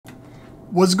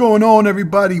What's going on,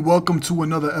 everybody? Welcome to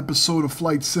another episode of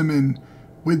Flight Simming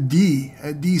with D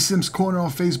at D Sims Corner on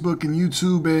Facebook and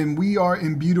YouTube, and we are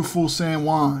in beautiful San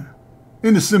Juan.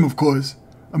 In the sim, of course.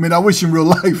 I mean, I wish in real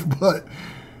life, but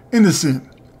in the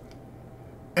sim.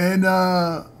 And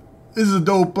this is a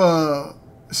dope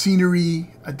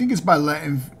scenery. I think it's by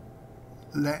Latin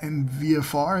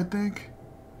VFR,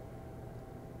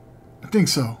 I think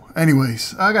so.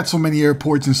 Anyways, I got so many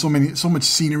airports and so much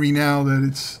scenery now that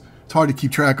it's hard to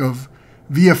keep track of.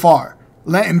 VFR,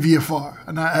 Latin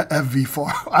VFR, not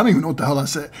FVFR. I don't even know what the hell I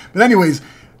said. But anyways,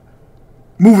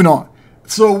 moving on.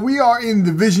 So we are in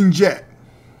the Vision Jet,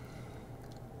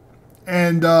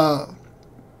 and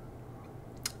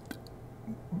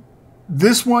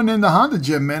this one and the Honda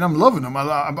Jet, man, I'm loving them.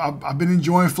 I've been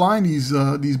enjoying flying these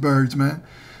birds, man.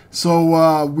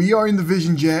 So we are in the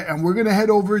Vision Jet, and we're gonna head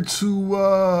over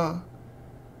to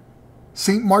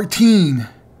St. Marteen,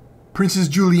 Princess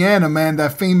Juliana, man,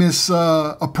 that famous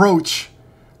approach,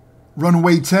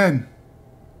 runway 10.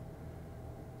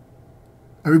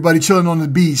 Everybody chilling on the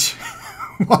beach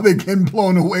while they're getting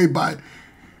blown away by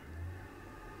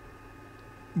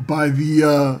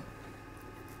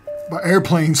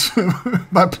airplanes,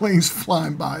 by planes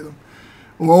flying by them,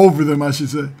 or over them, I should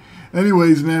say.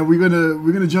 Anyways, man, we're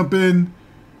gonna jump in.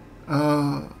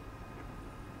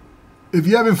 If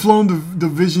you haven't flown the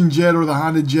Vision Jet or the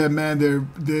Honda Jet, man,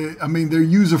 they're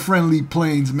user-friendly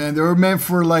planes, man. They're meant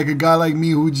for like a guy like me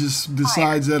who just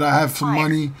decides that I have some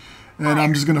money and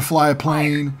I'm just gonna fly a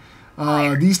plane.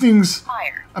 These things,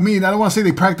 I mean, I don't want to say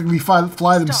they practically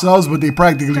fly themselves, but they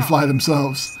practically fly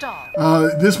themselves.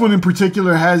 This one in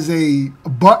particular has a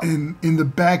button in the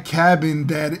back cabin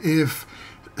that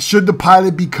should the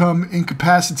pilot become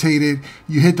incapacitated,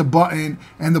 you hit the button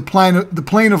and the plane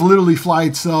will literally fly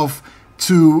itself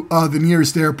to the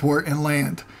nearest airport and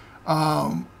land.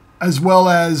 As well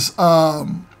as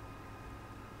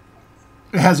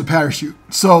it has a parachute.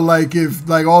 So like if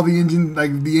like all the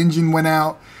engine went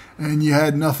out and you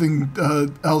had nothing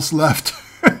else left,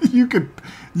 you could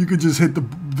just hit the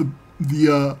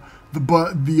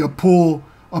pull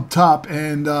up top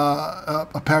and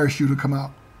a parachute will come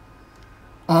out.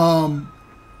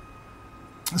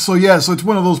 So yeah, so it's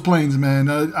one of those planes, man.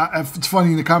 It's funny,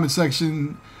 in the comment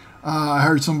section, I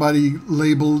heard somebody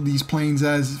label these planes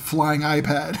as flying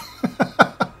iPad.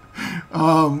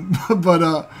 But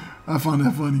I found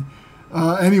that funny.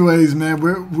 Anyways, man,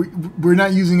 we're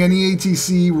not using any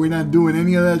ATC. We're not doing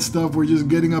any of that stuff. We're just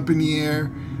getting up in the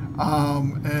air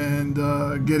and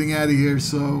getting out of here.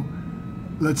 So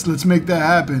let's make that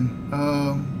happen.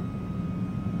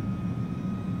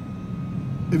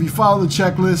 If you follow the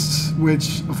checklists,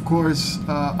 which of course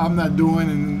I'm not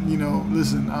doing, and you know,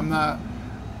 listen, I'm not.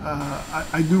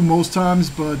 I do most times,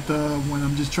 but when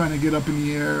I'm just trying to get up in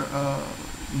the air,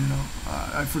 you know,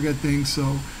 I forget things.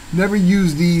 So never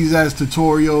use these as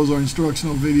tutorials or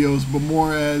instructional videos, but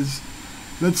more as,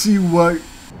 let's see what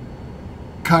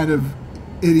kind of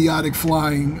idiotic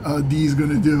flying D's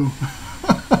gonna do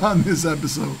on this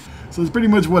episode. So it's pretty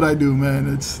much what I do, man.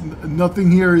 It's nothing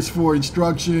here is for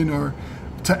instruction or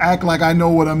to act like I know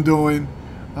what I'm doing.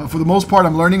 For the most part,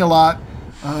 I'm learning a lot,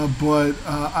 but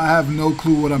I have no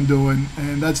clue what I'm doing,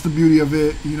 and that's the beauty of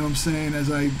it. You know what I'm saying? As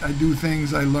I do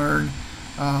things, I learn,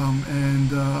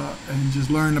 and just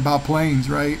learn about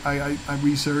planes, right? I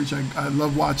research. I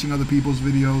love watching other people's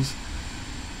videos,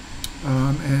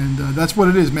 and that's what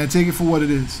it is, man. Take it for what it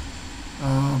is.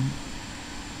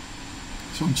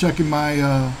 So I'm checking my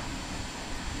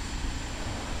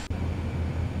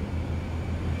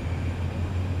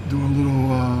doing a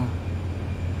little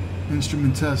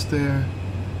instrument test there,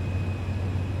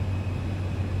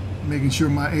 making sure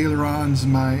my ailerons,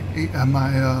 my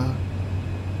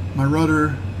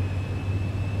rudder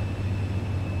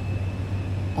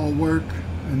all work.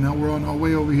 And now we're on our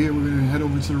way over here. We're gonna head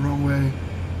over to the runway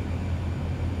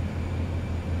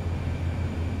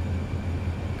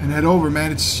and head over,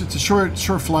 man. It's a short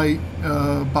flight,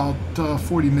 about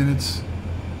 40 minutes.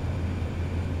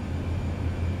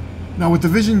 Now with the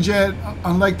Vision Jet,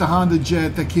 unlike the Honda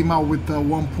Jet that came out with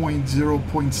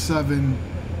 1.0.7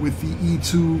 with the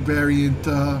E2 variant,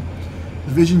 the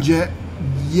Vision Jet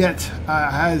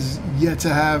has yet to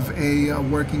have a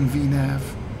working VNAV.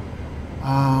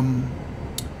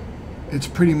 It's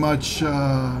pretty much,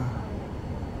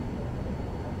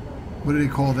 what do they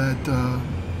call that?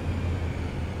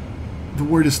 The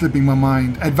word is slipping my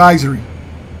mind. Advisory.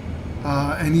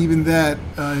 And even that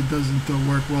it doesn't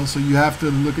work well, so you have to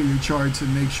look at your charts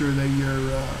and make sure that you're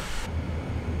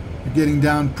getting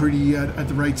down pretty at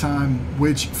the right time.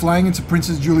 Which, flying into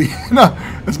Princess Juliana,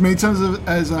 as many times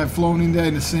as I've flown in there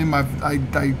in the sim, I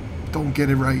don't get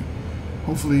it right.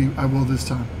 Hopefully I will this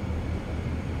time.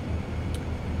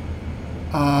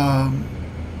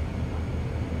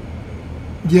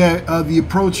 Yeah, the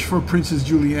approach for Princess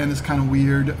Julianne is kind of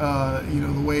weird. You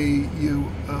know, the way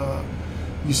you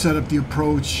set up the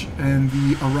approach and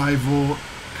the arrival,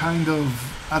 kind of,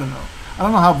 I don't know. I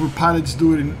don't know how pilots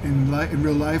do it in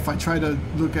real life. I try to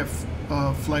look at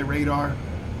flight radar.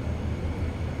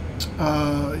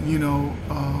 You know,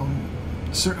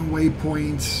 certain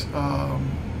waypoints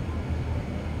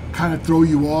kind of throw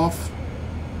you off,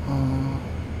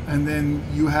 and then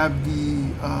you have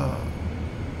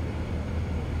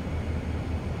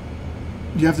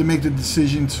you have to make the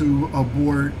decision to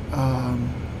abort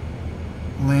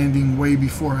landing way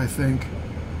before, I think.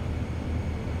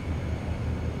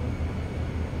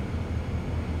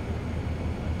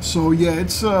 So yeah,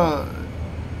 it's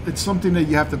something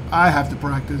that I have to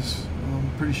practice.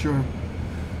 I'm pretty sure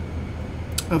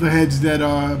other heads that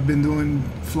have been doing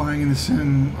flying in the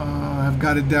sim have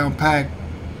got it down packed.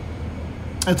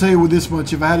 I'll tell you with this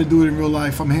much: if I had to do it in real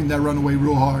life, I'm hitting that runaway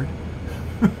real hard.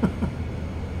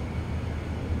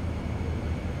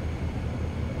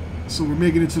 So we're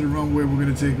making it to the runway. We're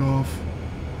gonna take off.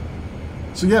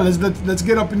 So yeah, let's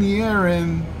get up in the air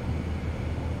and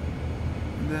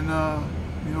then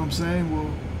you know what I'm saying?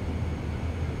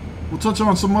 We'll touch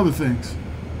on some other things.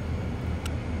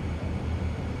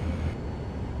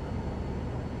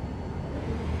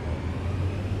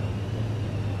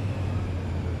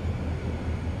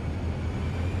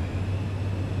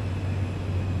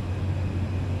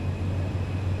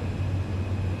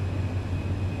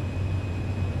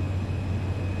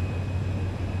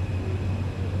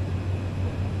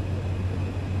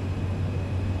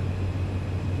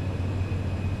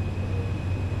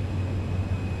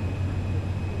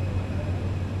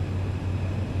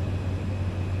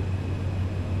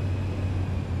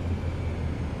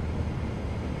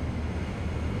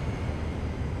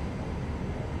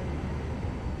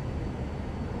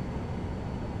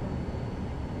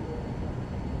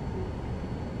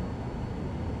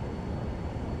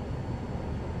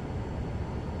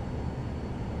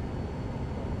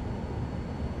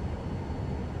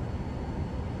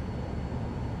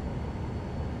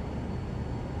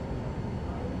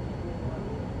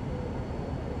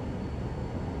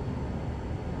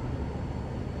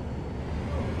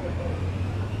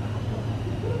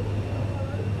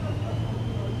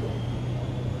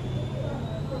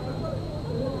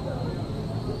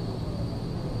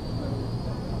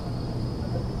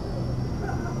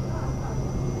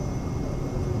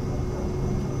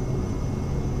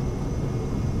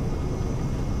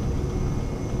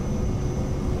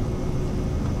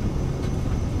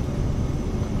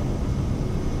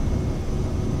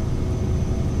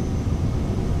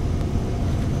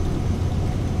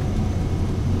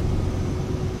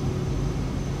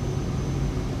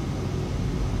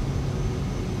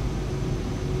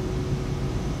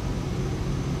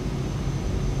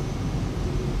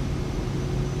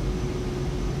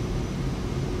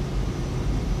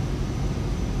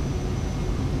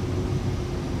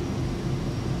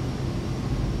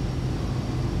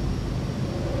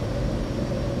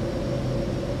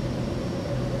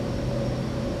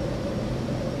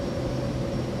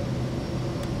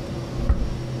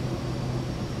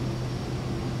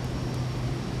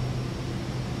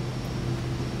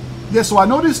 Yeah, so I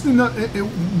noticed in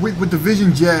with the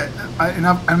Vision Jet,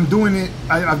 I'm doing it.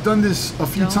 I've done this a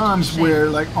few times where,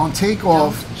 like on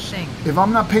takeoff, if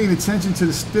I'm not paying attention to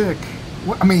the stick,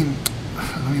 I mean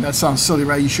that sounds silly,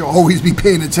 right? You should always be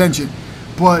paying attention,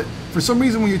 but for some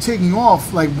reason when you're taking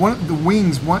off, like one of the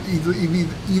wings,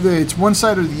 either it's one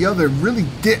side or the other, really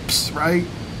dips, right?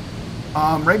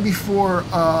 Right before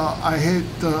I hit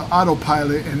the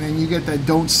autopilot, and then you get that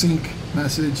 "don't sink"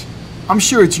 message. I'm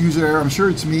sure it's user error. I'm sure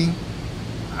it's me.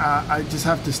 I just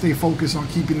have to stay focused on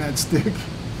keeping that stick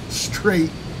straight.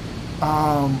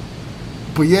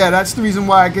 But yeah, that's the reason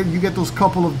why you get those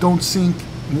couple of "don't sink"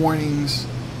 warnings.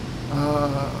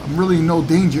 I'm really in no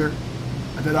danger,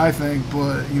 that I think.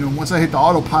 But you know, once I hit the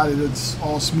autopilot, it's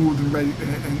all smooth and ready.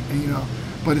 And you know,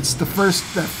 but it's that first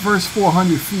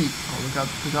 400 feet. Oh, look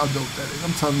how dope that is!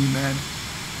 I'm telling you, man.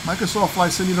 Microsoft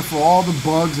Flight Simulator, for all the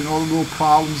bugs and all the little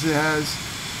problems it has,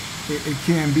 it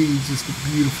can be just a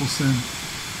beautiful sim.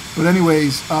 But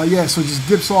anyways, yeah, so it just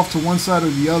dips off to one side or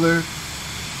the other,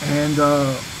 and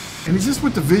it's just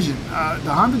with the Vision.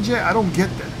 The Honda Jet, I don't get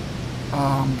that.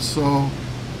 So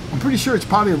I'm pretty sure it's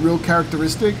probably a real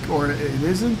characteristic, or it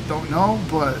isn't, don't know,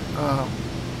 but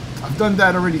I've done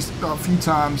that already a few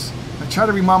times. I try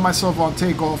to remind myself on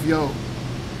takeoff, yo,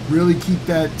 really keep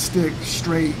that stick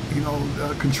straight, you know,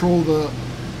 control the,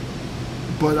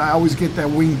 but I always get that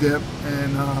wing dip,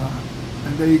 and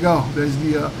And there you go. There's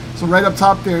the so right up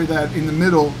top there, that in the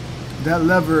middle, that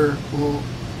lever will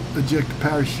eject the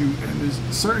parachute, and there's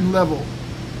a certain level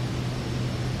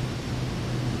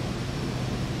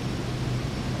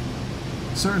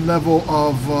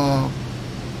of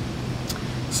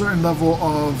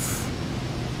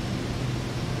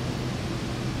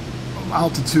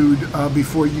altitude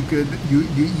before you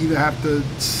either have to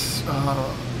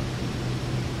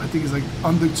I think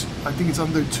it's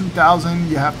under 2,000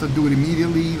 you have to do it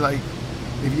immediately, like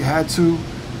if you had to,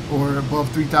 or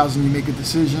above 3,000 you make a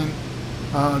decision.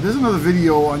 There's another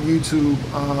video on YouTube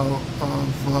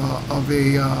of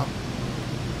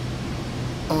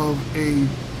a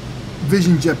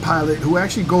Vision Jet pilot who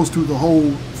actually goes through the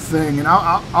whole thing, and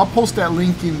I'll post that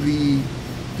link in the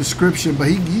description. But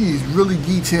he's really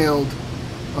detailed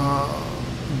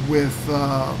with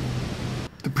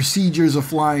the procedures of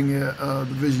flying the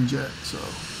Vision Jet. So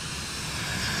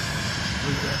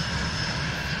look at that.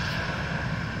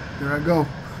 There I go.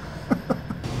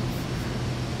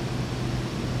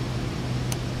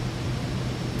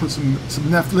 Put some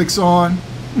Netflix on.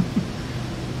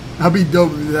 That'd be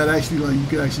dope if that actually, like, you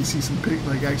could actually see some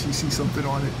actually see something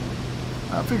on it.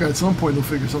 I figure at some point they'll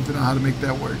figure something out how to make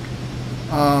that work.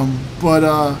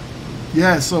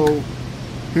 Yeah, so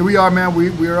here we are, man.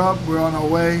 We're up. We're on our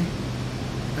way,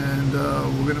 and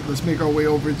let's make our way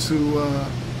over to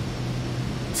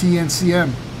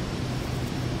Tncm,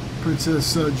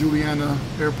 Princess Juliana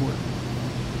Airport.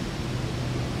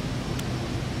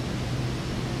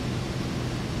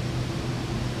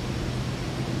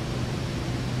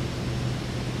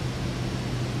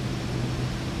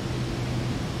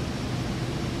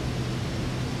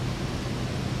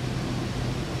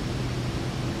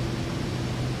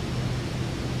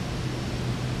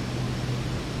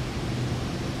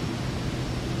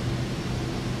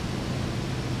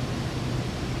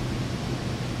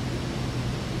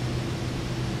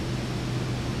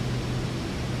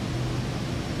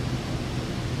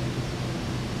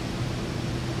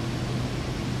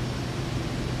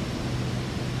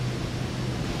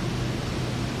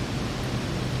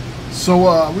 So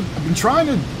I've been trying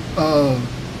to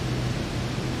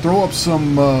throw up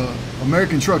some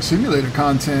American Truck Simulator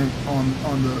content on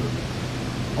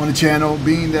the channel,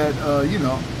 being that you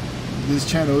know, this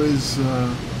channel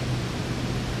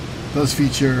does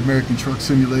feature American Truck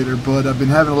Simulator, but I've been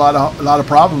having a lot of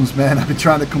problems, man. I've been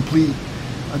trying to complete.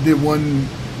 I did one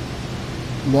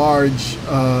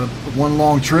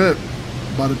long trip,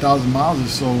 about 1,000 miles or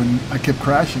so, and I kept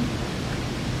crashing.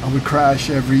 I would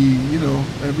crash every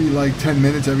like 10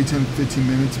 minutes, every 10, 15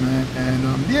 minutes, man. And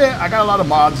yeah, I got a lot of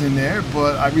mods in there,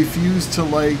 but I refuse to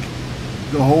like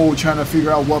the whole trying to figure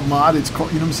out what mod it's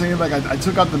called. You know what I'm saying? Like I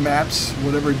took out the maps,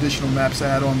 whatever additional maps I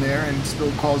had on there, and it's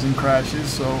still causing crashes.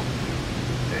 So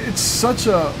it's such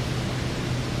a,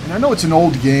 and I know it's an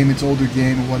old game, it's older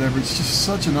game or whatever. It's just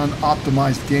such an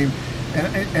unoptimized game,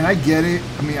 and I get it.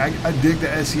 I mean, I dig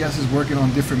that SES is working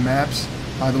on different maps.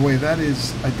 By the way, that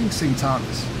is, I think, St.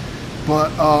 Thomas. But,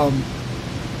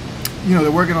 you know,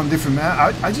 they're working on different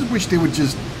maps. I just wish they would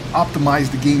just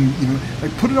optimize the game, you know,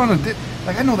 like put it on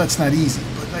like, I know that's not easy,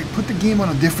 but like put the game on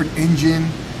a different engine.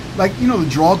 Like, you know, the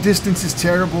draw distance is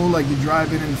terrible. Like you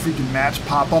drive in and the freaking maps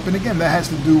pop up. And again, that has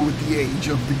to do with the age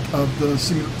of the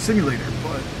simulator.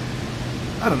 But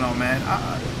I don't know, man.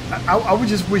 I would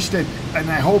just wish that,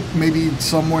 and I hope maybe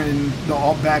somewhere in the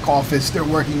back office they're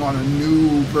working on a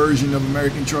new version of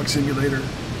American Truck Simulator,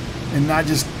 and not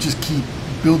just keep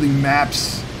building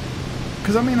maps.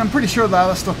 Because I mean, I'm pretty sure a lot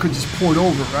of stuff could just port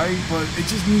over, right? But it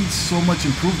just needs so much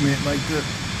improvement. Like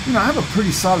you know, I have a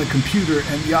pretty solid computer,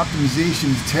 and the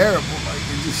optimization is terrible. Like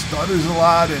it just stutters a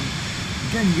lot, and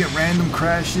again, you get random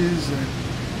crashes, and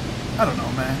I don't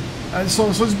know, man. And so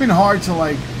it's been hard to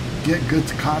like get good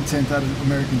content out of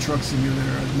American Truck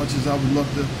Simulator, as much as I would love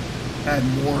to add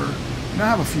more. And I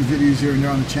have a few videos here and there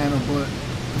on the channel, but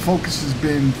the focus has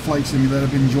been Flight Simulator.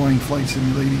 I've been enjoying flight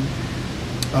simulating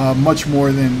much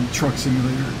more than Truck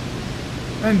Simulator.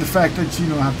 And the fact that, you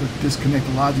know, I have to disconnect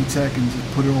the Logitech and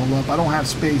just put it all up. I don't have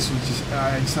space, so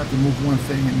I just have to move one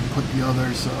thing and put the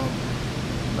other. So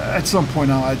at some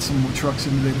point I'll add some more Truck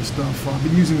Simulator stuff. I've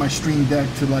been using my Stream Deck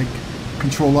to like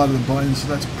control a lot of the buttons, so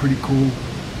that's pretty cool.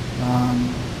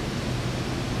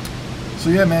 So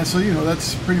yeah, man, so you know,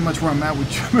 that's pretty much where I'm at with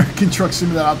American Truck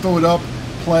Simulator. I'll throw it up,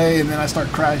 play, and then I start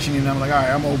crashing, and I'm like, alright,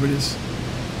 I'm over this.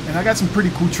 And I got some pretty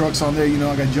cool trucks on there, you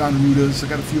know. I got John Ruda's, I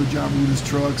got a few of John Ruda's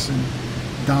trucks, and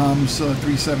Dom's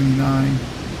 379.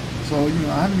 So, you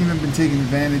know, I haven't even been taking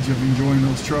advantage of enjoying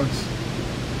those trucks.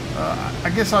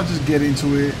 I guess I'll just get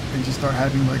into it and just start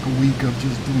having like a week of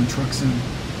just doing truck sim.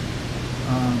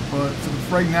 But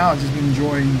for right now, I've just been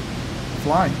enjoying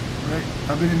flying, right?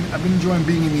 I've been enjoying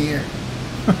being in the air.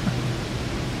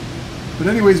 But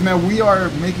anyways, man, we are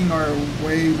making our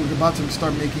way. We're about to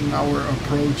start making our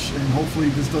approach, and hopefully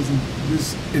this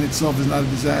in itself is not a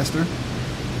disaster.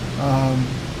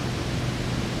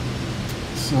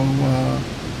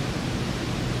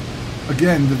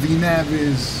 Again, the VNAV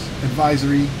is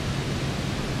advisory,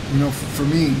 you know, for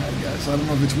me, I guess. I don't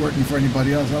know if it's working for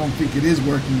anybody else. I don't think it is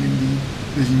working in the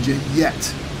Vision Jet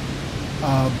yet.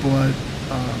 But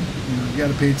you know, you got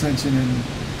to pay attention and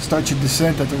start your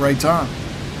descent at the right time.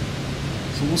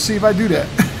 So we'll see if I do that.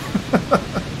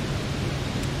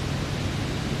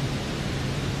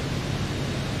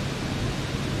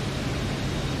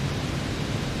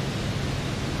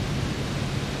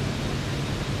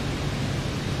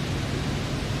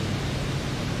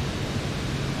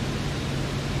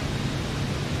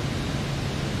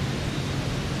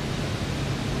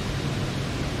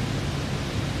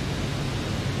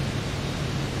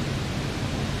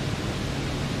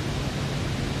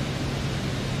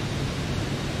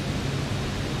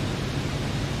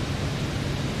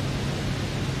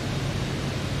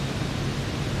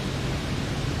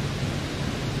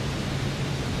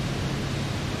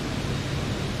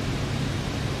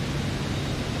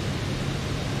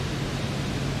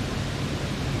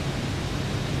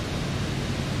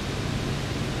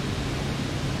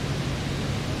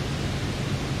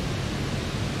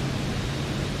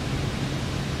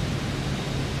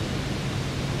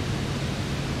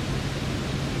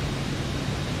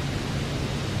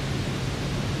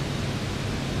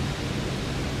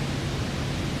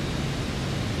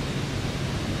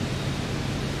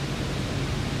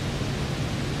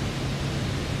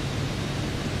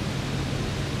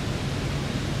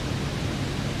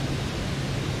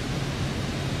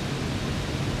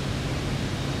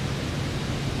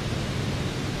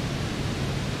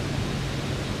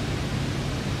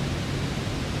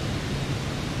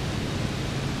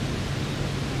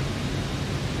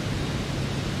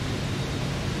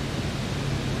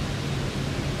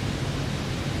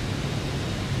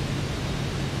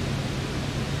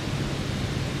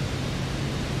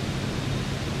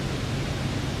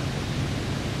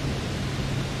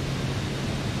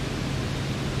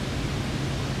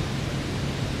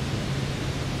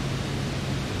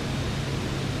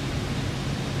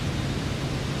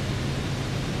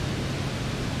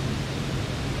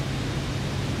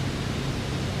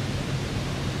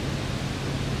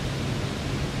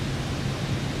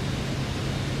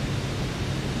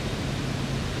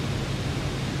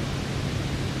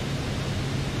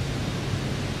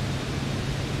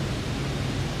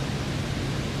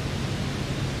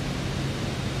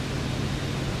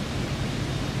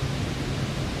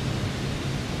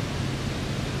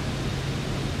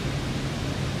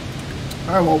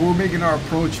 All right, well, we're making our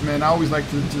approach, man. I always like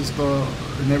to just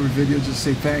in every video just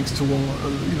say thanks to all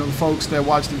you know, the folks that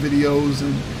watch the videos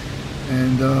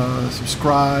and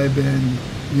subscribe and,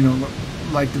 you know,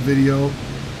 like the video.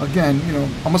 Again, you know,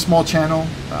 I'm a small channel.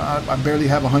 I barely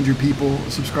have 100 people,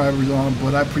 subscribers on,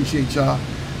 but I appreciate y'all.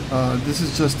 This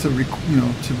is just to you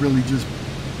know, to really just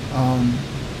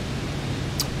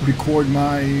record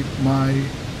my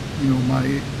you know,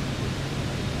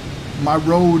 my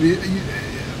road.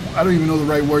 I don't even know the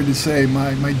right word to say.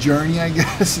 My journey, I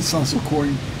guess. It sounds so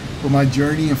corny, but my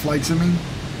journey in flight simming,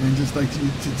 and just like to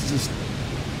just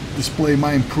display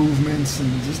my improvements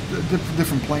and just the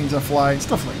different planes I fly and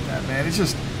stuff like that, man. It's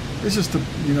just to,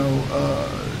 you know,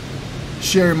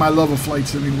 sharing my love of flight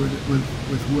simming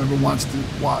with whoever wants to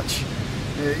watch.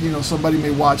 You know, somebody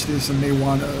may watch this and may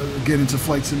want to get into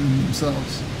flight simming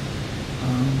themselves.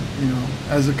 You know,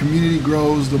 as the community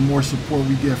grows, the more support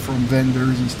we get from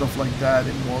vendors and stuff like that,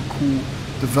 and more cool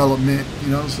development, you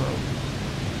know. So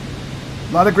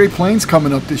a lot of great planes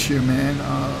coming up this year, man.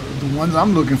 The ones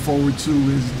I'm looking forward to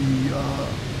is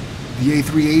the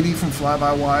A380 from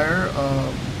Fly-by-Wire.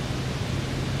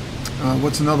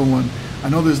 What's another one? I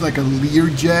know there's like a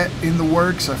Learjet in the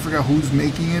works. I forgot who's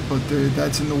making it, but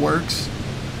that's in the works.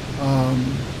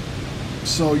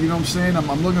 So, you know what I'm saying?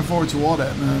 I'm looking forward to all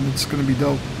that, man. It's going to be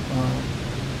dope.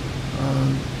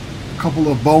 A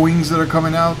couple of Boeings that are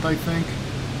coming out, I think.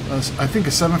 I think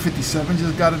a 757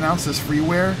 just got announced as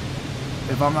freeware,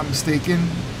 if I'm not mistaken.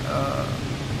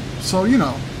 So, you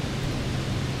know,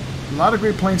 a lot of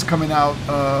great planes coming out.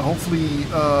 Hopefully,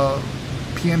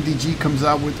 PMDG comes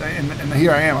out with, and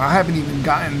here I am. I haven't even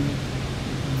gotten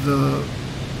the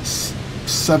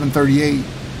 738.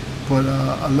 But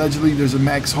allegedly there's a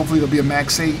Max, hopefully there'll be a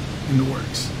Max 8 in the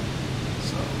works.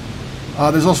 So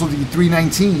there's also the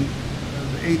 319,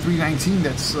 the A319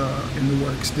 that's in the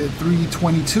works, the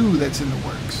 322 that's in the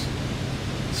works.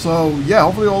 So yeah,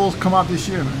 hopefully all those come out this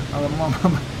year, man.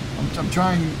 I'm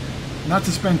trying not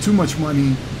to spend too much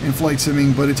money in flight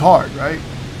simming, but it's hard, right?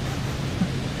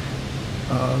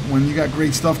 When you got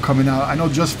great stuff coming out. I know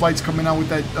Just Flight's coming out with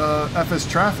that FS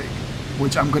Traffic,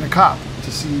 which I'm gonna cop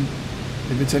to see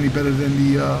if it's any better than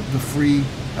the free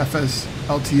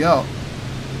Fsltl,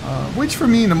 which for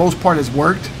me, in the most part, has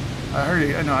worked. I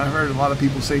heard a lot of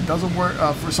people say it doesn't work.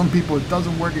 For some people, it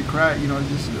doesn't work. It crashes. You know,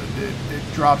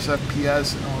 it drops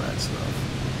FPS and all that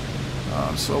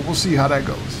stuff. So we'll see how that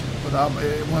goes. But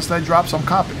once that drops, I'm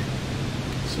copping it.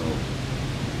 So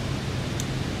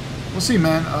we'll see,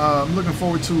 man. I'm looking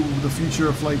forward to the future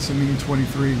of Flight Sim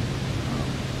 23.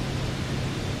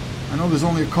 I know there's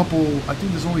only a couple. I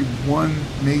think there's only one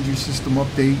major system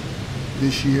update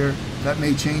this year. That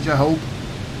may change, I hope.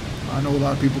 I know a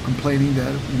lot of people complaining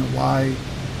that, you know, why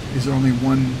is there only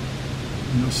one,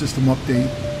 you know, system update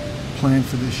planned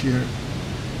for this year,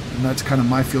 and that's kind of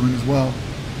my feeling as well.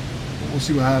 But we'll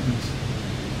see what happens.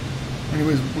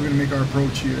 Anyways, we're gonna make our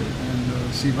approach here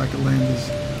and see if I can land this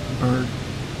bird,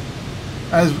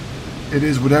 as it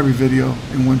is with every video,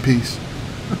 in one piece.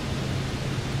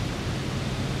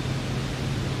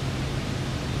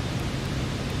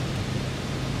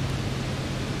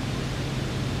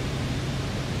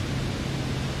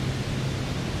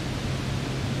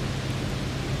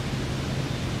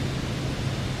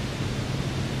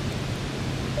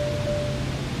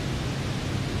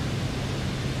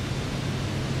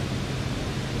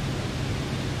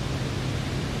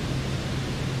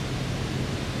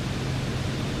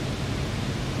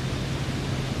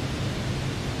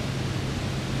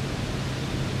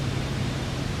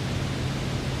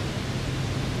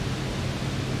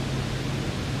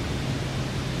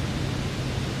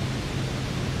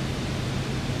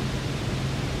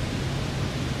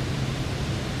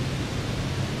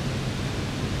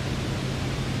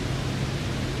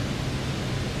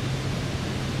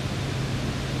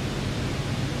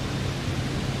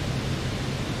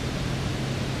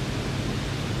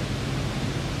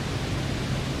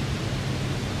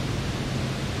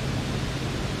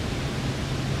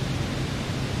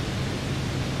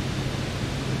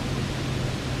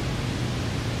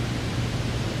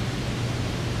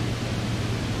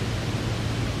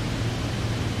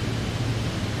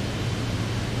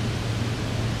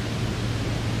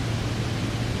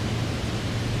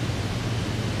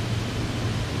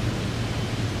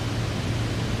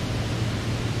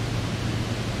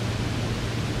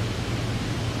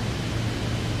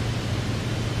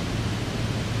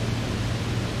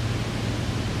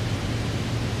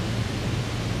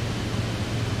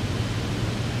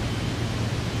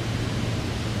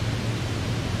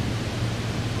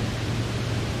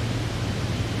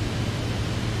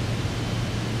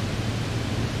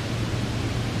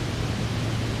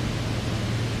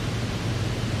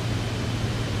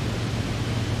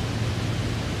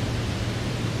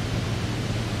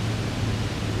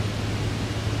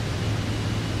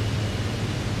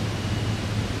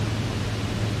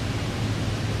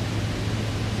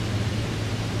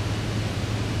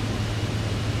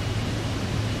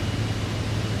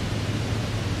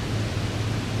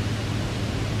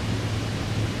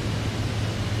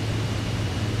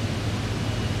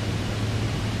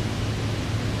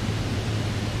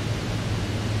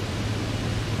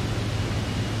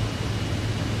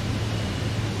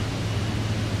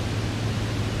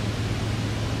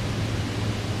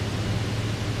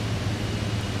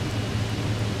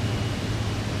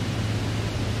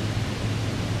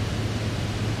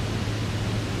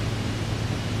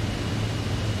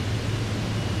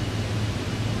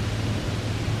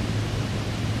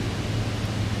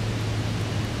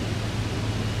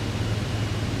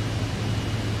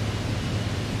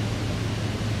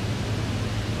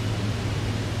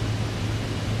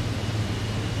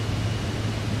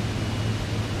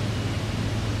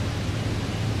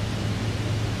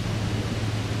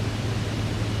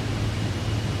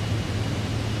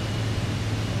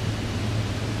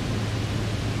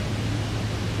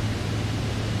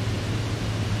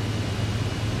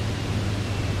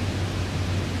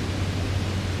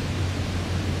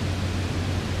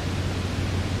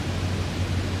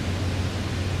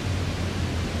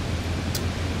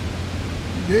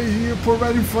 There's the airport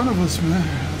right in front of us,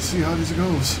 man. Let's see how this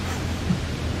goes.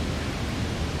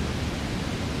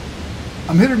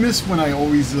 I'm hit or miss when I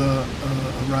always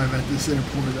arrive at this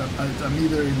airport. I'm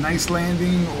either a nice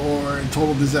landing or a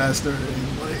total disaster,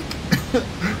 and like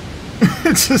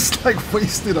it's just like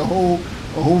wasted a whole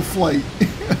flight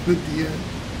at the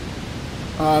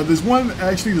end. There's one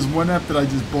app that I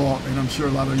just bought, and I'm sure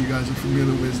a lot of you guys are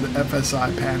familiar with, the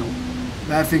FSI Panel.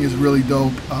 That thing is really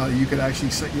dope. You could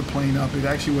actually set your plane up. It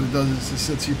actually, what it does is it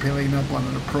sets your plane up on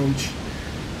an approach,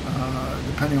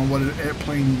 depending on what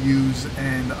airplane you use,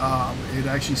 and it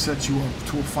actually sets you up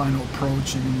to a final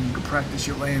approach, and you can practice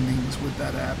your landings with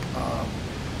that app.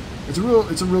 It's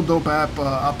a real dope app.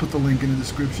 I'll put the link in the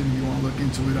description if you want to look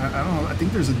into it. I don't know. I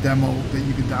think there's a demo that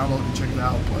you can download and check it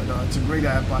out. But it's a great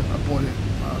app. I bought it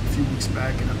a few weeks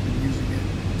back, and I've been using it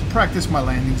to practice my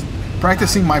landings,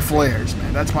 practicing my flares.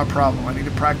 Man, that's my problem. I need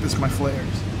to practice my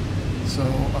flares. So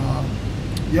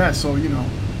yeah. So you know,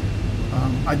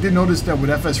 I did notice that with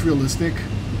Fsrealistic,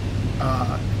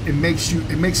 it makes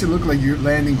it look like you're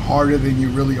landing harder than you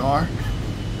really are.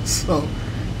 So.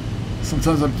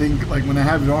 Sometimes I think, like when I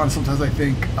have it on, sometimes I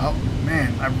think, oh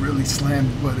man, I really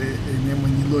slammed, and then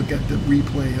when you look at the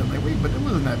replay, I'm like, wait, but it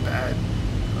wasn't that bad.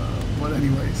 But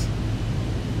anyways,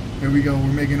 here we go.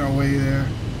 We're making our way there.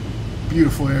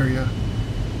 Beautiful area.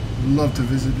 Would love to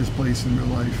visit this place in real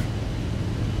life.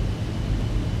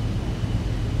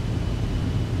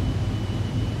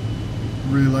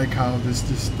 Really like how this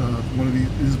is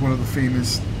one of the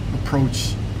famous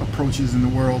approaches in the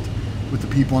world, with the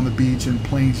people on the beach and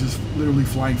planes just literally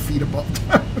flying feet above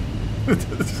them.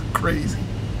 It's crazy.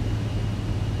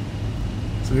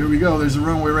 So here we go. There's a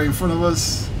runway right in front of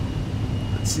us.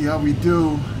 Let's see how we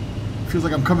do. Feels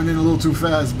like I'm coming in a little too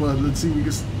fast, but let's see.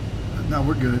 No,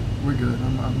 we're good. We're good.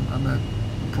 I'm at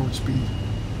approach speed.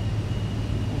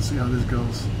 We'll see how this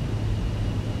goes.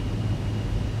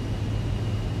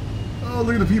 Oh,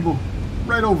 look at the people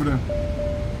right over them.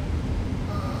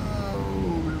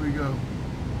 Oh, here we go.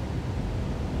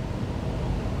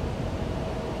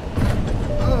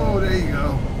 There you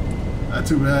go. Not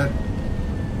too bad.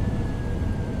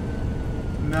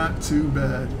 Not too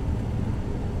bad.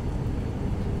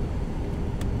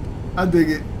 I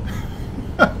dig it.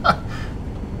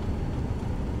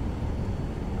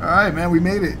 Alright, man, we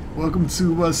made it. Welcome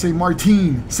to St.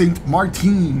 Marteen. St.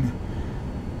 Marteen.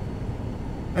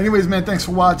 Anyways, man, thanks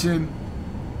for watching.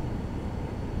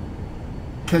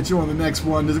 Catch you on the next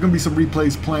one. There's going to be some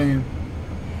replays playing.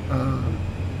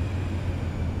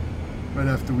 Right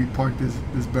after we park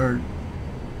this bird.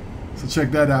 So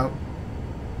check that out.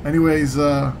 Anyways,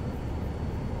 like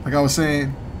I was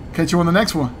saying, catch you on the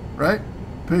next one, right?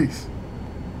 Peace.